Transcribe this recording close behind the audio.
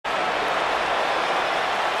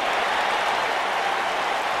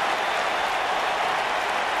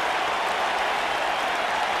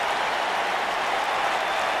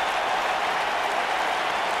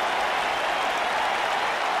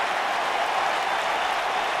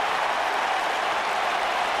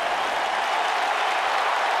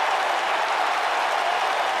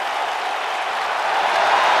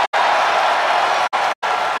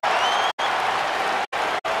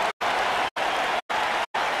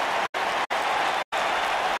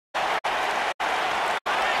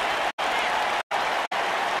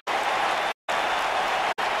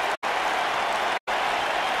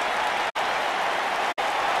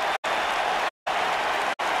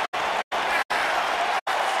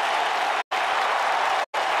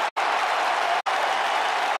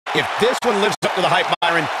If this one lives up to the hype,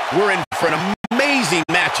 Byron, we're in for an amazing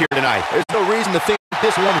match here tonight. There's no reason to think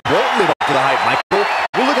this one won't live up to the hype, Michael.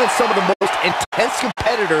 We're looking at some of the most intense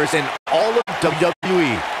competitors in all of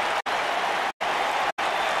WWE.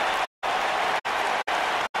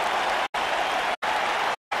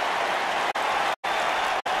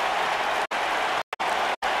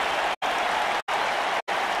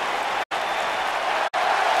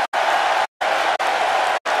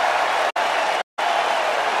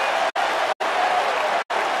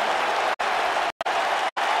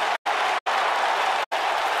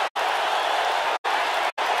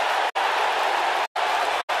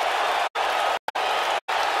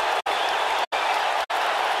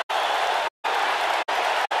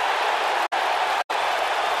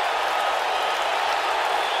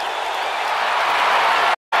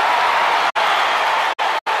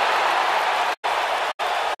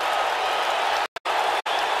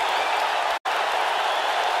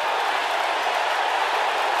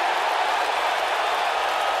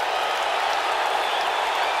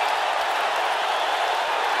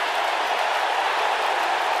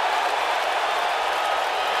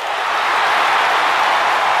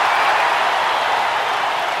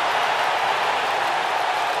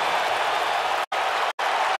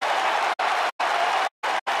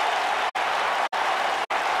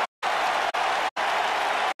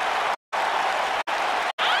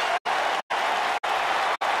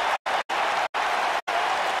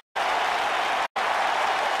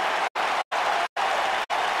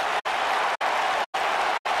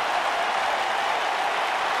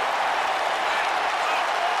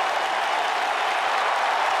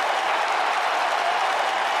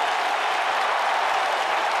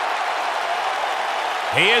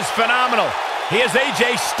 He is phenomenal. He is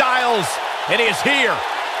AJ Styles, and he is here.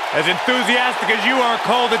 As enthusiastic as you are,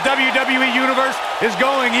 Cole, the WWE Universe is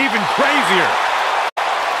going even crazier.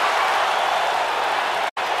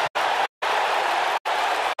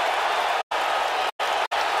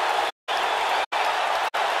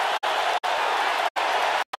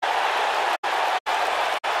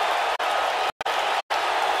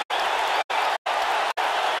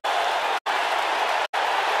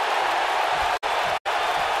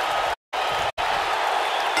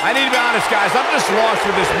 I need to be honest, guys. I'm just lost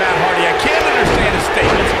with this Matt Hardy. I can't understand his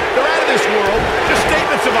statements. They're out of this world. Just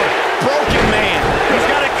statements of a broken man. He's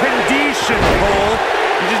got a condition, Cole.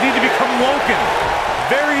 You just need to become woken.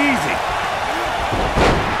 Very easy.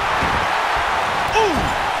 Ooh!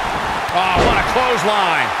 Oh, what a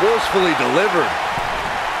clothesline. Forcefully delivered.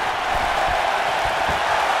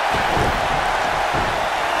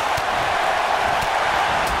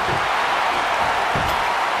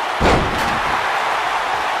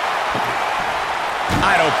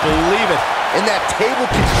 I don't believe it. And that table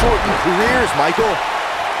can shorten careers, Michael.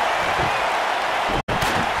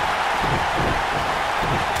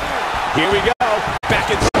 Here we go. Back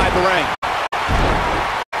inside the ring.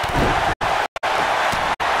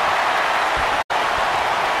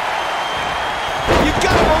 You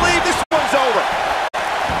gotta believe this one's over.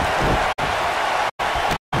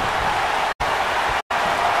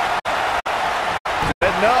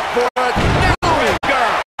 Setting up for a new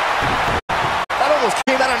girl. That almost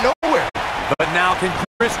came out of nowhere. But now can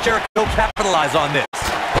Chris Jericho capitalize on this?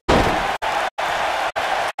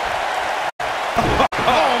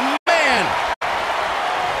 Oh, man!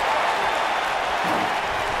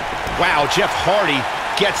 Wow, Jeff Hardy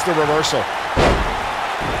gets the reversal.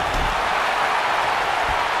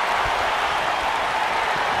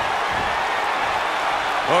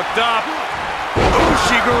 Hooked up.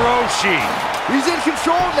 Ushigoroshi. He's in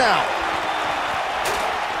control now.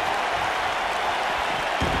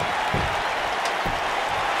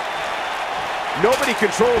 Nobody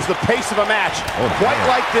controls the pace of a match quite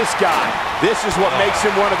like this guy. This is what makes him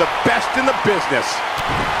one of the best in the business.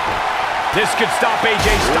 This could stop AJ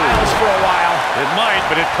Styles for a while. It might,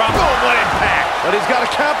 but it probably would impact. But he's got to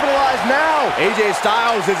capitalize now. AJ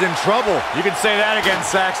Styles is in trouble. You can say that again,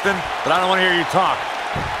 Saxton, but I don't want to hear you talk.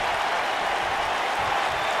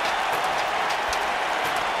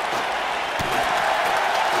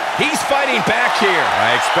 He's fighting back here.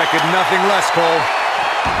 I expected nothing less, Cole.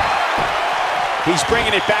 He's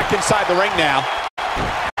bringing it back inside the ring now.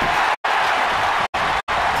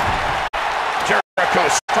 Jericho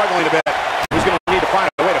struggling a bit. He's going to need to find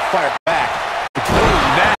a way to fire back. Ooh,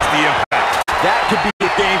 that's the impact. That could be a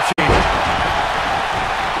game changer.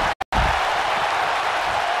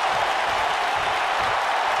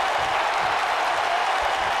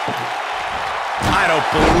 I don't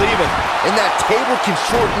believe it. And that table can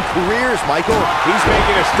shorten careers, Michael. He's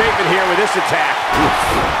making a statement here with this attack.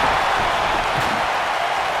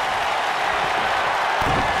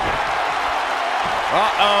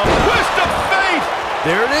 Uh-oh. Twist of fate!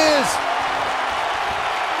 There it is.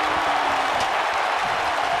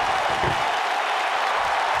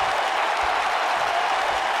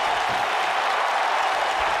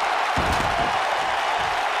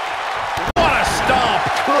 What a stomp!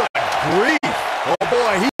 Good grief. Oh,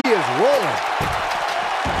 boy, he is rolling.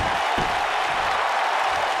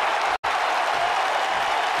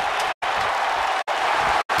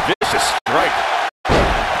 Vicious strike.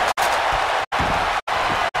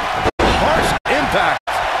 Harsh impact.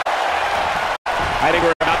 I think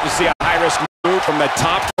we're about to see a high-risk move from the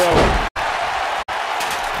top rope.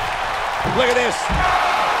 Look at this.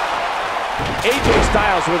 AJ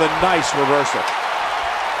Styles with a nice reversal.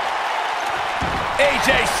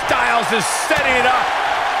 AJ Styles is setting it up.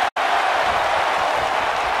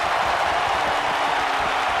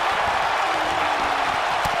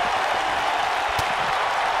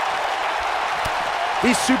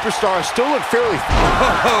 These superstars still look fairly...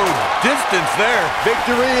 Oh, distance there.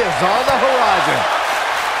 Victory is on the horizon.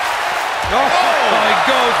 Oh, he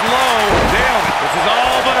goes low. Damn, this is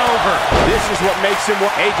all but over. This is what makes him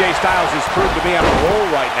what AJ Styles has proved to be on a roll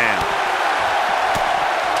right now.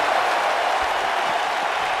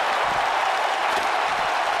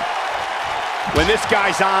 When this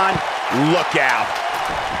guy's on, look out.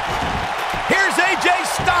 Here's AJ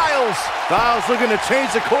Styles. Styles looking to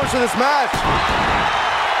change the course of this match.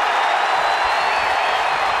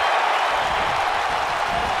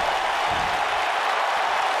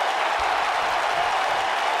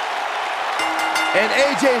 And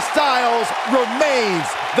AJ Styles remains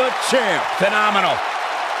the champ. Phenomenal.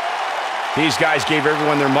 These guys gave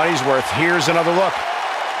everyone their money's worth. Here's another look.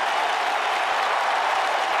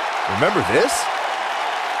 Remember this?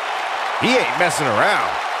 He ain't messing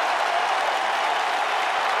around.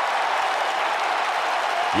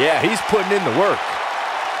 Yeah, he's putting in the work.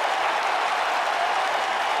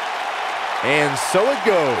 And so it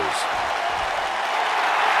goes.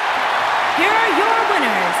 Here are your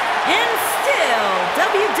winners, and still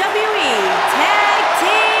WWE Tag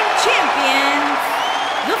Team Champions,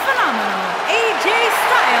 the phenomenal AJ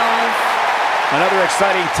Styles. Another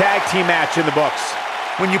exciting tag team match in the books.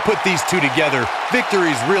 When you put these two together,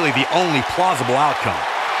 victory is really the only plausible outcome.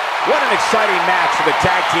 What an exciting match for the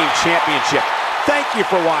Tag Team Championship. Thank you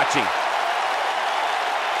for watching.